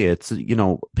idea. It's,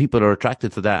 people are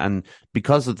attracted to that. And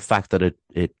because of the fact that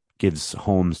it gives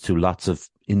homes to lots of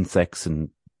insects and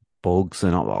bugs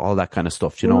and all that kind of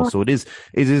stuff, so it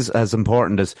is as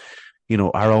important as,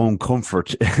 our own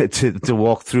comfort to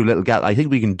walk through little gaps. I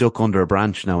think we can duck under a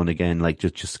branch now and again,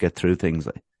 just get through things.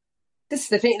 This is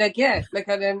the thing, and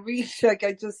then really, I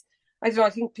don't know, I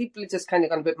think people have just kind of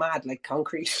gone a bit mad,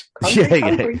 concrete.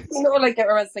 Concrete.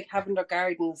 Or else having their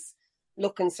gardens,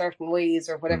 look in certain ways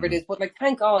or whatever it is. But like,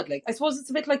 thank God, like, I suppose it's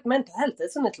a bit like mental health,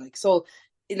 isn't it? Like, so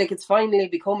like it's finally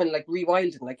becoming like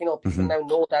rewilding, like, you know, people now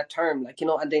know that term, like, you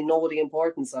know, and they know the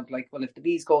importance of like, well, if the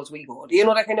bees goes, we go, you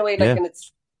know, that kind of way, like, and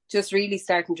it's just really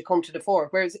starting to come to the fore.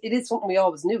 Whereas it is something we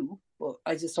always knew, but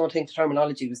I just don't think the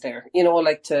terminology was there, you know,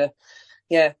 like but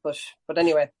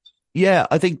anyway. Yeah,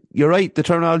 I think you're right. The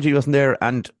terminology wasn't there,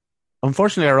 and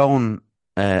unfortunately, our own,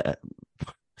 I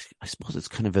suppose it's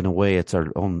kind of in a way, it's our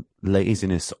own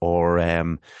laziness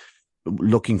or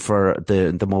looking for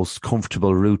the most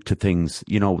comfortable route to things,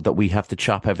 you know, that we have to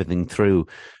chop everything through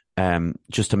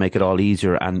just to make it all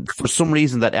easier. And for some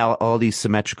reason that all these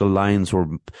symmetrical lines were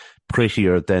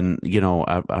prettier than, you know,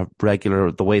 a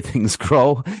regular, the way things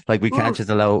grow. Like we can't just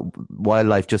allow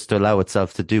wildlife just to allow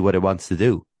itself to do what it wants to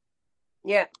do.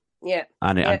 Yeah.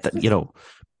 And you know,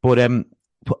 but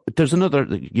there's another,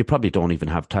 you probably don't even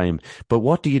have time, but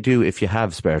what do you do if you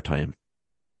have spare time?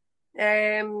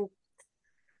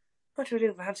 What do I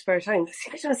do if I have spare time?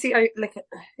 I don't see. I like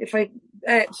if I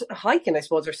hiking, I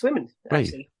suppose, or swimming.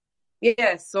 Actually, right.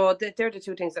 Yeah. So they're the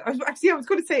two things. I was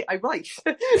going to say I write.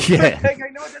 Yeah. Like, I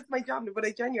know that's my job, but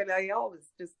I always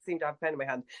just seem to have a pen in my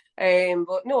hand.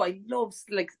 But no, I love,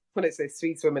 like, when I say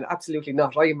street swimming, absolutely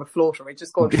not. I am a floater. I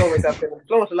just go and throw myself in and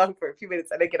float along for a few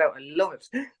minutes and I get out. I love it.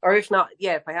 Or if not,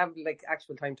 if I have like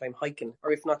actual time hiking,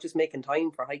 or if not, just making time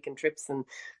for hiking trips and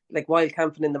like wild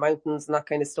camping in the mountains and that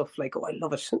kind of stuff. Like, I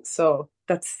love it. So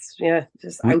that's,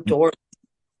 just outdoors.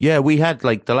 Yeah, we had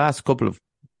like the last couple of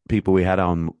people we had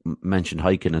on mentioned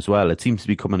hiking as well. It seems to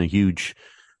be becoming a huge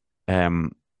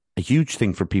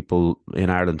thing for people in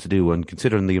Ireland to do, and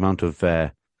considering the amount of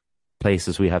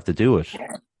places we have to do it.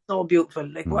 Yeah, so beautiful.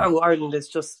 Like, wow, Ireland is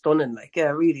just stunning. Like, it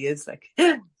really is. Like,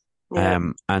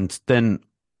 and then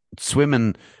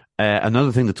swimming.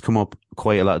 Another thing that's come up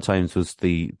quite a lot of times was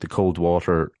the cold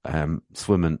water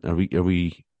swimming.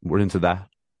 We're into that?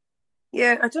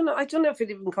 Yeah, I don't know if it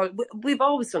even called. We've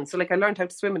always done so. Like, I learned how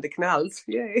to swim in the canals.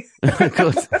 Yay!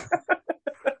 Good.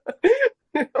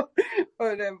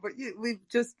 But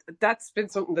that's been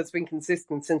something that's been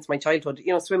consistent since my childhood.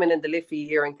 You know, swimming in the Liffey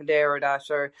here in Kildare or that,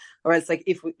 or else like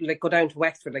if we like go down to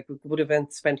Wexford, like we would have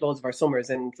spent loads of our summers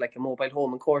in like a mobile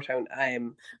home in Courtown,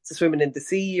 so swimming in the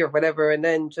sea or whatever, and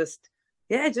then just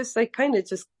like kind of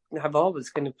just have always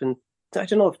kind of been. I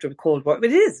don't know if it's cold water,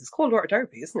 but it's cold water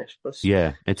therapy, isn't it? But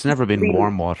yeah, it's never been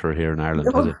warm water here in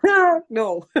Ireland, has it?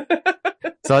 No.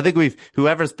 So I think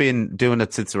whoever's been doing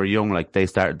it since they were young, like they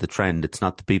started the trend. It's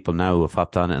not the people now who have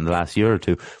hopped on it in the last year or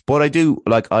two. But I do,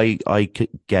 like, I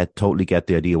totally get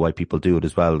the idea why people do it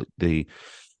as well. The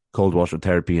cold water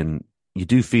therapy, and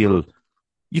you feel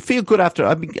good after.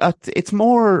 I mean, it's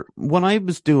more, when I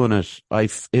was doing it,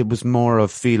 it was more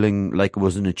of feeling like it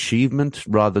was an achievement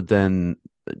rather than,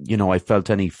 you know, I felt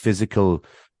any physical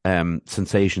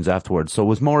sensations afterwards. So it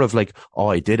was more of like, oh,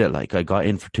 I did it. Like, I got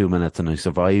in for 2 minutes and I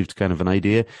survived, kind of an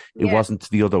idea. It wasn't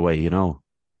the other way, you know.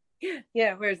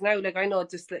 Yeah, whereas now, like, I know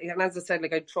just, and as I said,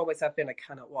 like, I throw myself in. I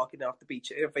cannot walk in off the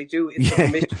beach. If I do, it's a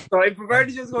mission. So I prefer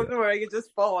to just go somewhere I can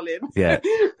just fall in. Yeah.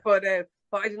 But I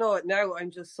don't know. Now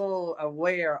I'm just so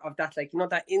aware of that. Like, you know,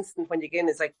 that instant when you get in,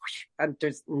 it's like, whoosh, and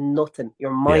there's nothing.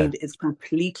 Your mind is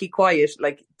completely quiet.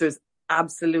 Like, there's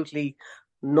absolutely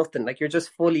nothing. Like, you're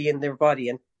just fully in their body,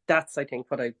 and that's, I think,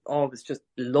 what I always just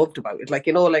loved about it. Like,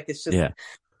 you know, like, it's just and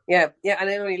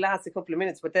it only lasts a couple of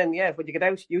minutes, but then when you get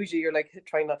out, usually you're like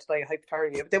trying not to die of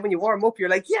hypothermia, but then when you warm up, you're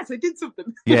like, yes, I did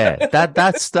something.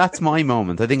 That's my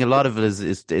moment. I think a lot of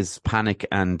it is panic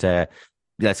and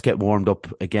let's get warmed up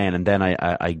again, and then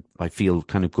I feel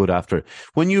kind of good after.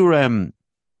 When you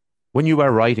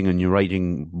are writing, and you're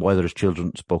writing, whether it's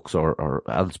children's books or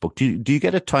adults' book, do you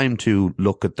get a time to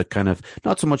look at the kind of,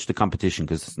 not so much the competition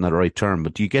because it's not the right term,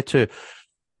 but do you get to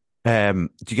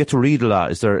read a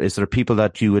lot? Is there people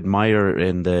that you admire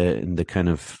in the kind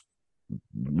of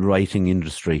writing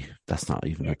industry? That's not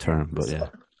even a term, but yeah.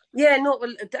 Yeah, no,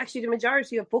 well, actually the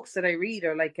majority of books that I read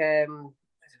are like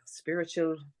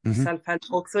spiritual self-help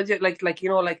books. So like you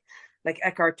know, like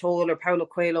Eckhart Tolle or Paulo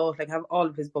Coelho, like, have all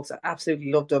of his books. I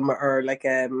absolutely love them. Or like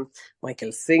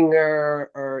Michael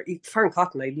Singer or Fern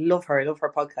Cotton. I love her. I love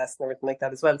her podcast and everything like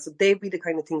that as well. So they'd be the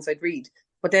kind of things I'd read.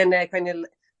 But then kind of,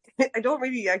 I don't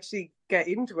really actually get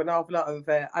into an awful lot of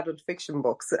adult fiction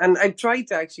books. And I've tried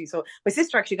to actually. So my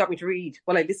sister actually got me to read,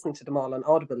 well, I listened to them all on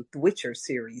Audible, the Witcher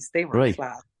series. They were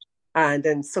class. And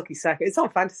then Suki Saka. It's all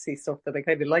fantasy stuff that I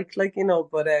kind of like, you know,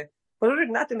 but other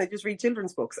than that, then I just read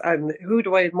children's books. And who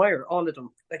do I admire? All of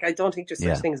them. Like, I don't think there's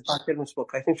such thing as bad children's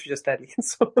book. I think they're just deadly.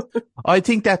 So I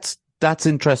think that's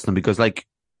interesting because, like,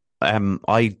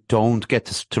 I don't get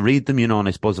to read them, you know, and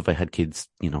I suppose if I had kids,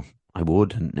 you know, I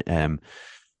would. And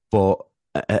but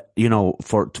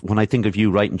for when I think of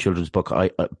you writing children's books,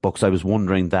 I was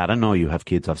wondering that. I know you have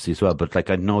kids obviously as well, but like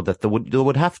I know that there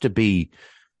would have to be.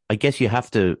 I guess you have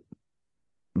to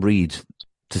read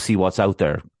to see what's out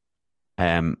there,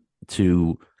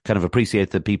 to kind of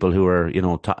appreciate the people who are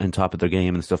in top of their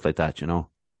game and stuff like that.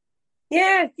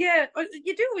 Yeah,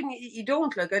 you do and you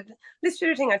don't. Like, this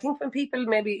sort of thing, I think when people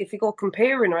maybe, if you go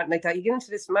comparing or anything like that, you get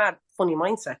into this mad, funny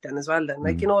mindset then as well then.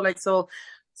 Like, so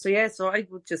I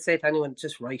would just say to anyone,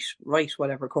 just write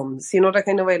whatever comes. That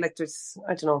kind of way. Like, there's,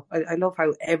 I don't know, I love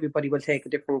how everybody will take a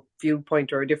different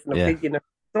viewpoint or a different opinion or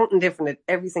something different at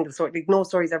every single story. Like, no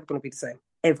story is ever going to be the same,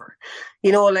 ever.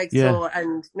 So,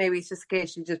 and maybe it's just a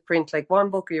case you just print like one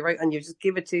book or you write and you just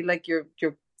give it to like your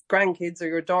grandkids or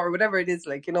your daughter, whatever it is,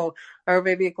 like, or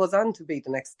maybe it goes on to be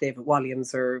the next David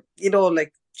Walliams or,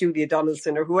 like Julia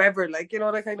Donaldson or whoever, like,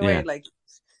 that kind of way. Like,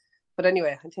 but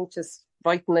anyway, I think just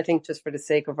writing, just for the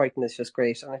sake of writing is just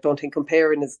great. And I don't think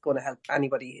comparing is going to help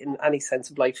anybody in any sense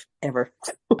of life ever.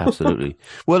 Absolutely.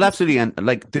 Well, absolutely. And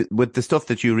like with the stuff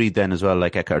that you read then as well,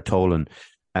 like Eckhart Tolle and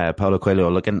Paulo Coelho,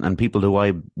 like, and people who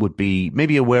I would be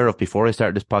maybe aware of before I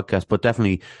started this podcast, but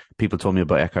definitely people told me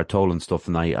about Eckhart Tolle and stuff,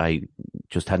 and I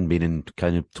just hadn't been in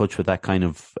kind of touch with that kind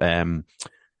of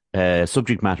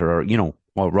subject matter,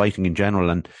 or writing in general.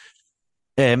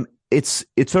 And it's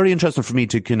very interesting for me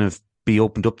to kind of be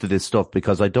opened up to this stuff,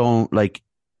 because I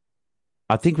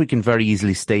think we can very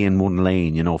easily stay in one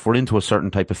lane. If we're into a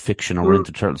certain type of fiction or we're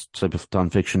into a type of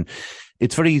non-fiction,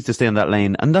 it's very easy to stay in that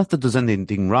lane. And not that there's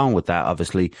anything wrong with that,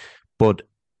 obviously. But,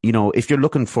 if you're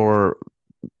looking for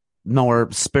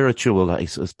more spiritual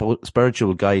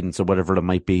guidance or whatever it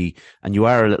might be, and you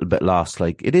are a little bit lost,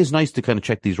 like, it is nice to kind of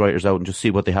check these writers out and just see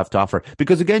what they have to offer.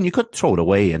 Because again, you could throw it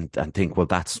away and think, well,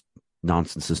 that's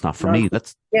nonsense. It's not for me.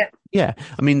 That's, yeah.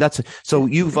 I mean, so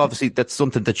that's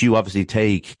something that you obviously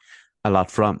take a lot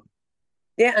from.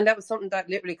 Yeah, and that was something that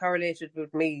literally correlated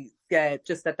with me,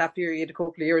 just at that period a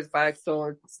couple of years back.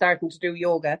 So starting to do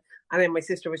yoga, and then my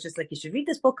sister was just like, "You should read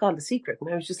this book called The Secret," and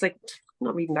I was just like, "I'm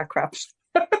not reading that crap."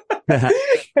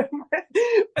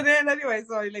 But then anyway,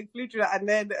 so I like flew through that, and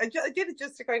then I did it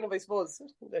just to kind of, I suppose,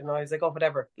 I was like, oh,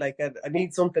 whatever, like I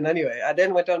need something anyway. I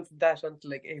then went on from that onto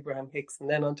like Abraham Hicks, and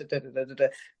then onto and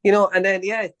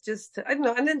then just, I don't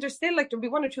know. And then there's still like, there'll be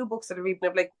one or two books that I read and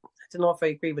I'm like, I don't know if I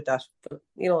agree with that, but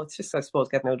it's just, I suppose,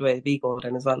 getting out of the way of ego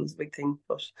then as well is a big thing.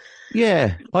 But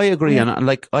yeah, I agree, and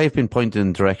like I've been pointed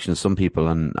in the direction of some people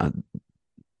and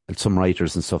some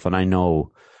writers and stuff, and I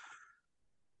know.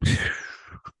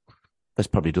 This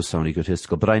probably does sound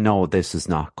egotistical, but I know this is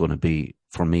not going to be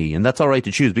for me. And that's all right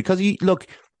to choose, because look,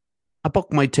 a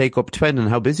book might take up, depending on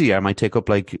how busy you are, might take up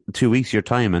like 2 weeks of your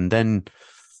time. And then,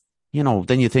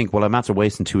 then you think, well, I'm after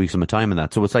wasting 2 weeks of my time in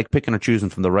that. So it's like picking or choosing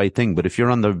from the right thing. But if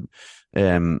you're on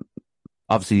the,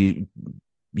 obviously,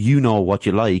 what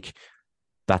you like,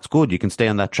 that's good. You can stay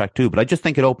on that track too. But I just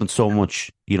think it opens so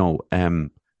much, an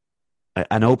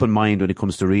open mind when it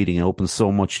comes to reading. It opens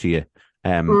so much to you.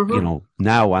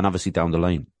 Now and obviously down the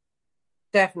line.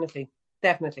 Definitely.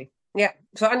 Yeah.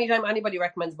 So anytime anybody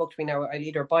recommends a book to me now, I'll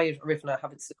either buy it or if not,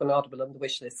 have it stuck on Audible on the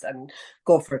wish list and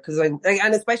go for it.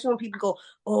 And especially when people go,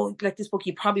 oh, like this book,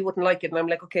 you probably wouldn't like it. And I'm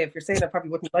like, okay, if you're saying I probably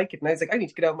wouldn't like it. And I was like, I need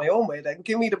to get out of my own way then.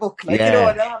 Give me the book. Like, and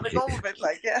I'll have it over it.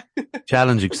 Like, yeah.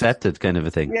 Challenge accepted kind of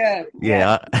a thing.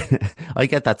 Yeah. I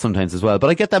get that sometimes as well. But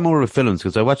I get that more with films,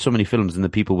 because I watch so many films and the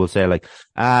people will say like,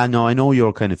 no, I know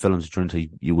your kind of films,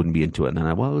 you wouldn't be into it.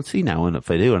 And we'll see now and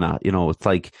if I do or not. It's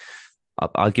like,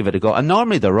 I'll give it a go. And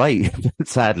normally they're right,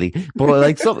 sadly. But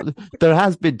like, there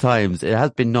has been times, it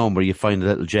has been known where you find a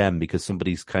little gem because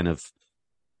somebody's kind of,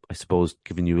 I suppose,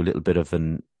 giving you a little bit of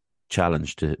a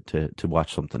challenge to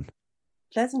watch something.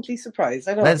 Pleasantly surprised.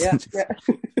 I know.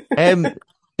 Yeah.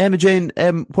 Emma Jane,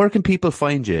 where can people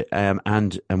find you?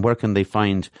 And where can they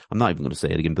find, I'm not even going to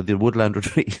say it again, but the Woodland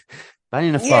Retreat.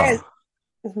 Ballynafagh. Yes.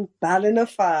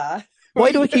 Ballynafagh.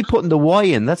 Why do I keep putting the Y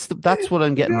in? That's what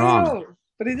I'm getting wrong.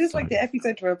 But it is like the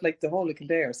epicenter of like the whole of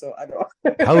Kildare, so I don't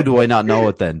know. How do I not know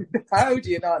it then? How do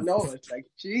you not know it? Like,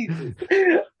 Jesus.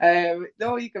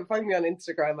 No, you can find me on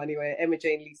Instagram anyway, Emma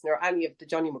Jane Leeson, or any of the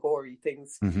Johnny Mcgory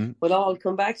things. Mm-hmm. Will all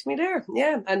come back to me there.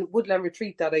 Yeah, and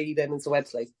woodlandretreat.ie then is the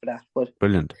website for that. But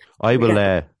brilliant. I will.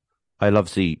 I'll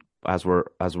obviously, as we're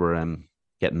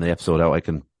getting the episode out, I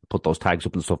can put those tags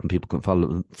up and stuff, and people can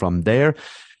follow from there.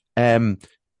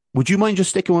 Would you mind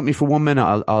just sticking with me for 1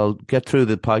 minute? I'll get through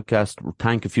the podcast,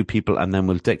 thank a few people, and then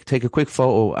we'll take a quick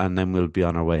photo, and then we'll be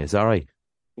on our way. Is that all right?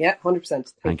 Yeah,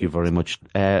 100%. Thank you very much.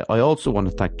 I also want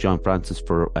to thank John Francis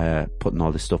for putting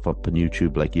all this stuff up on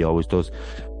YouTube like he always does.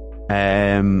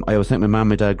 I always thank my mum,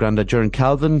 my dad, granddad, Jaron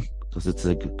Calvin, because it's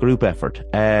a group effort.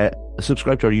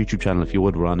 Subscribe to our YouTube channel if you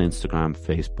would. We're on Instagram,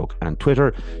 Facebook, and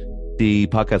Twitter. The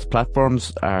podcast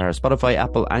platforms are Spotify,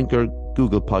 Apple, Anchor,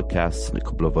 Google Podcasts, and a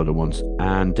couple of other ones.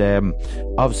 And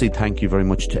obviously, thank you very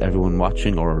much to everyone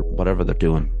watching, or whatever they're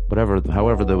doing,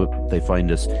 however they find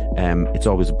us. It's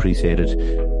always appreciated.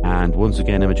 And once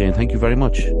again, Emma Jane, thank you very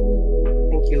much.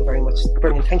 Thank you very much.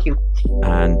 Brilliant. Thank you.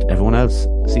 And everyone else,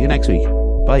 see you next week.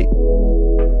 Bye.